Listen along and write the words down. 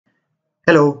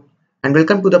Hello, and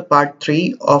welcome to the part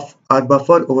 3 of our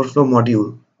buffer overflow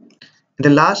module. In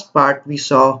the last part, we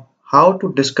saw how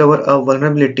to discover a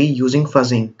vulnerability using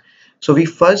fuzzing. So we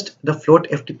fuzzed the float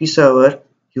FTP server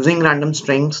using random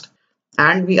strings,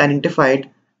 and we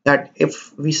identified that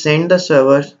if we send the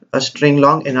server a string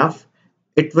long enough,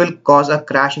 it will cause a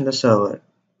crash in the server.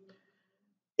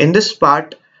 In this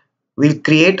part, we'll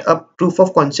create a proof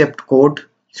of concept code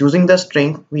using the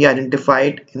string we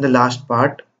identified in the last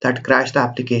part that crashed the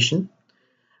application,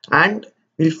 and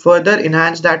we'll further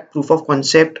enhance that proof of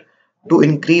concept to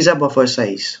increase our buffer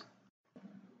size.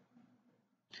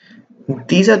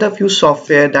 These are the few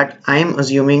software that I am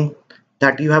assuming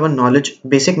that you have a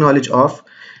basic knowledge of,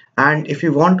 and if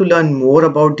you want to learn more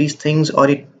about these things, or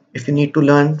if you need to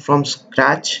learn from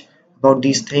scratch about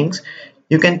these things,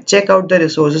 you can check out the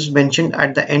resources mentioned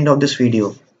at the end of this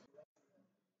video.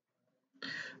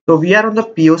 So we are on the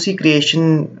PoC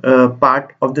creation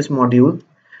part of this module,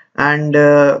 and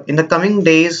in the coming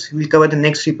days we'll cover the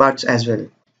next three parts as well.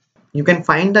 You can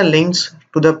find the links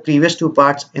to the previous two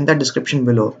parts in the description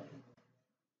below.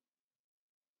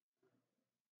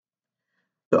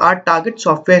 So our target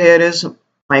software here is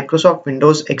Microsoft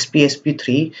Windows XP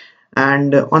SP3,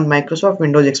 and on Microsoft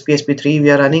Windows XP SP3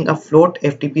 we are running a float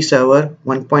FTP server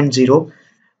 1.0,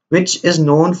 which is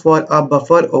known for a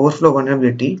buffer overflow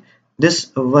vulnerability.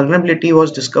 This vulnerability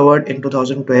was discovered in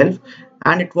 2012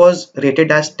 and it was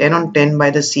rated as 10 on 10 by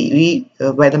the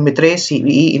MITRE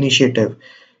CVE initiative.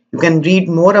 You can read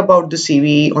more about the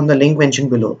CVE on the link mentioned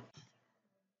below.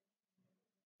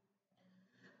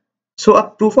 So a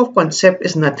proof of concept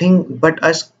is nothing but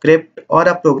a script or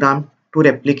a program to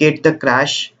replicate the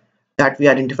crash that we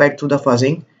identified through the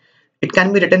fuzzing. It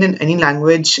can be written in any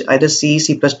language, either C,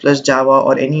 C++, Java,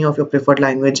 or any of your preferred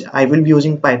language. I will be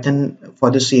using Python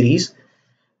for this series,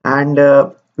 and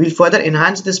we'll further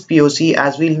enhance this POC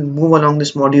as we'll move along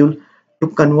this module to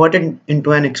convert it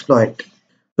into an exploit.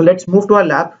 So let's move to our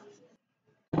lab.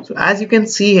 So as you can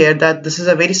see here that this is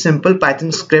a very simple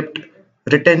Python script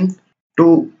written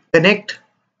to connect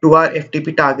to our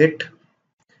FTP target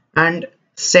and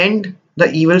send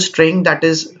the evil string that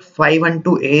is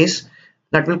 512 A's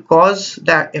that will cause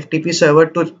the FTP server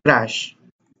to crash.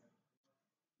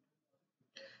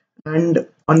 And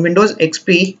on Windows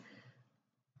XP,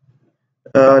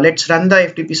 let's run the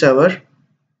FTP server.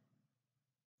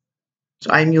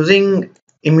 So I'm using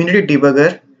Immunity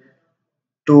Debugger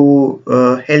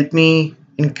to help me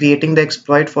in creating the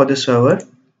exploit for the server.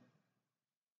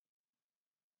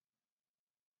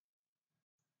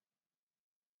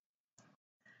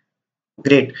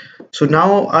 Great. So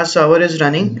now our server is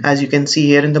running, as you can see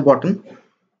here in the bottom.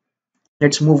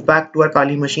 Let's move back to our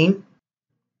Kali machine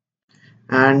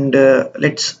and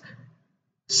let's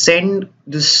send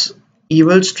this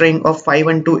evil string of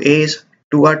 512 A's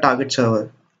to our target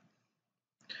server.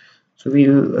 So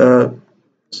we'll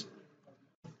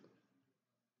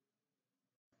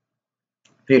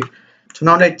great. So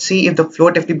now let's see if the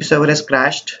float FTP server has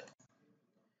crashed,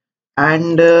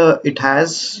 and it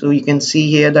has. So you can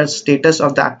see here the status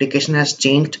of the application has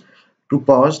changed to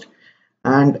paused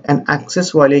and an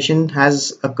access violation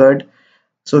has occurred.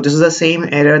 So this is the same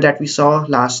error that we saw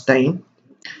last time.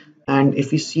 And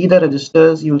if you see the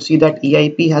registers, you'll see that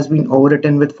EIP has been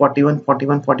overwritten with 41,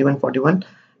 41, 41, 41,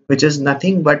 which is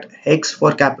nothing but hex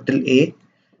for capital A.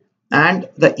 And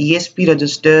the ESP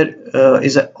register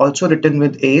is also written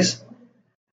with A's.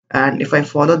 And if I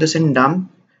follow this in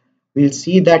dump, we'll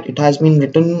see that it has been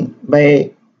written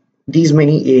by these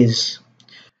many A's.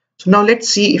 So now let's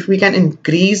see if we can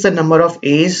increase the number of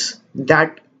A's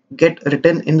that get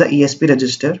written in the ESP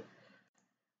register.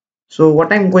 So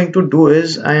what I'm going to do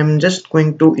is I am just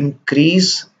going to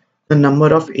increase the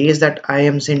number of A's that I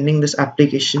am sending this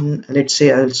application. Let's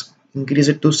say I'll increase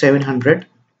it to 700.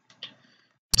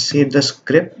 Save the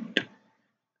script,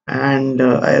 and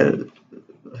I'll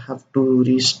have to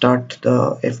restart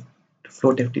the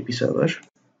float FTP server.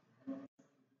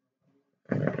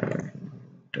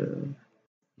 And,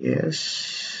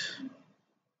 yes.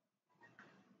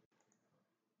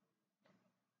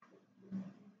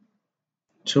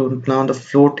 So now the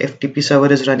float FTP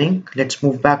server is running. Let's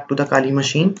move back to the Kali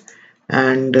machine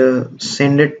and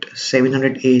send it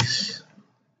 700 A's.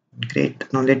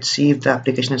 Great. Now let's see if the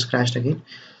application has crashed again.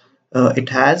 It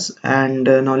has, and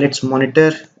now let's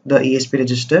monitor the ESP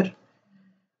register.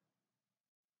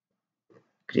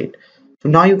 Great. So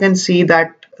now you can see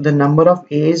that the number of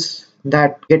A's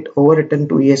that get overwritten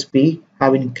to ESP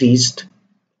have increased.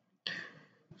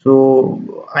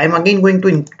 So I'm again going to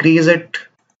increase it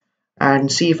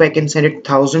and see if I can send it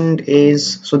 1000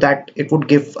 A's so that it would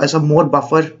give us a more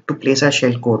buffer to place our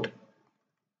shellcode.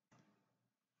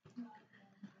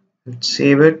 Let's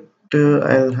save it.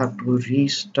 I'll have to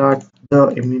restart the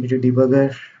immunity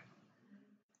debugger.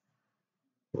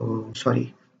 Oh,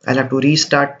 sorry. I'll have to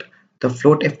restart the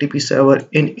float FTP server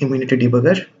in immunity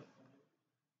debugger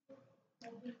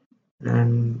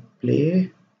and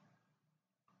play.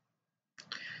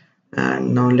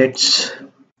 And now let's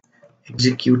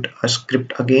execute a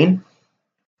script again.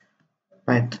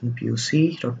 Python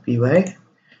POC.py,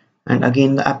 and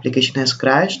again the application has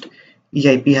crashed.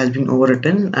 EIP has been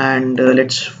overwritten, and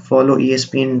let's follow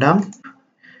ESPN dump,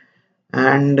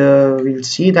 and we'll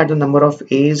see that the number of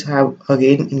A's have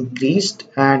again increased,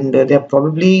 and they are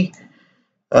probably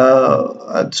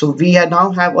so we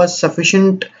now have a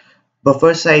sufficient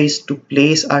buffer size to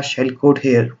place our shellcode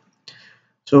here.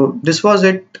 So this was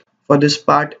it for this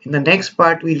part. In the next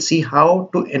part, we'll see how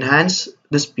to enhance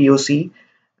this POC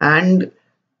and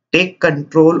take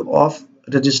control of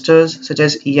registers such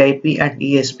as EIP and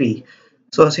ESP.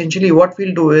 So essentially what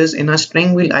we'll do is, in a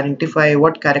string we'll identify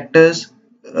what characters,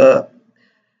 uh,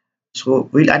 so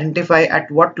we'll identify at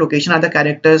what location are the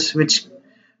characters with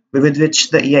which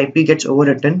the EIP gets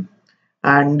overwritten,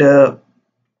 and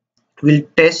we'll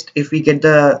test if we get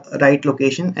the right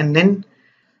location, and then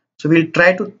so we'll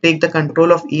try to take the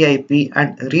control of EIP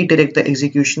and redirect the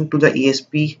execution to the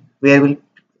ESP where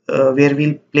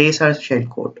we'll place our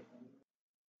shellcode.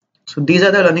 So these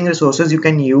are the learning resources you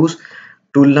can use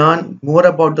to learn more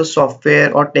about the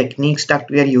software or techniques that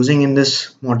we are using in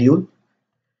this module.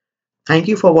 Thank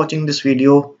you for watching this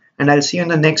video, and I'll see you in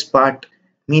the next part.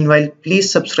 Meanwhile,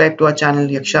 please subscribe to our channel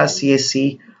Yakshas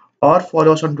CSC or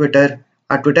follow us on Twitter.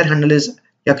 Our Twitter handle is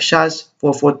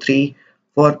Yakshas443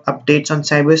 for updates on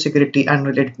cybersecurity and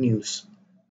related news.